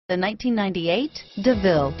The 1998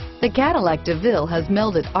 DeVille. The Cadillac DeVille has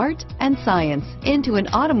melded art and science into an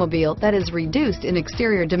automobile that is reduced in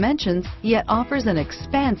exterior dimensions, yet offers an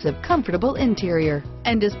expansive, comfortable interior,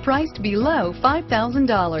 and is priced below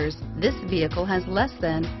 $5,000. This vehicle has less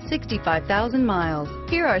than 65,000 miles.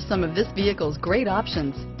 Here are some of this vehicle's great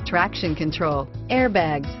options: traction control,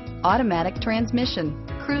 airbags, automatic transmission,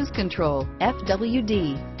 cruise control,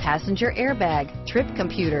 FWD, passenger airbag, trip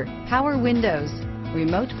computer, power windows,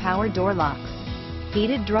 remote power door locks,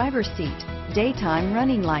 heated driver's seat, daytime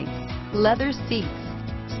running lights, leather seats,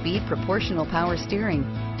 speed proportional power steering,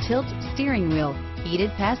 tilt steering wheel, heated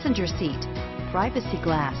passenger seat, privacy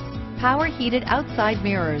glass, power heated outside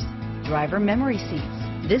mirrors, driver memory seats.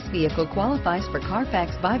 This vehicle qualifies for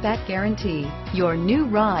CARFAX buyback guarantee. Your new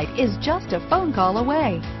ride is just a phone call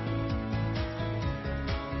away.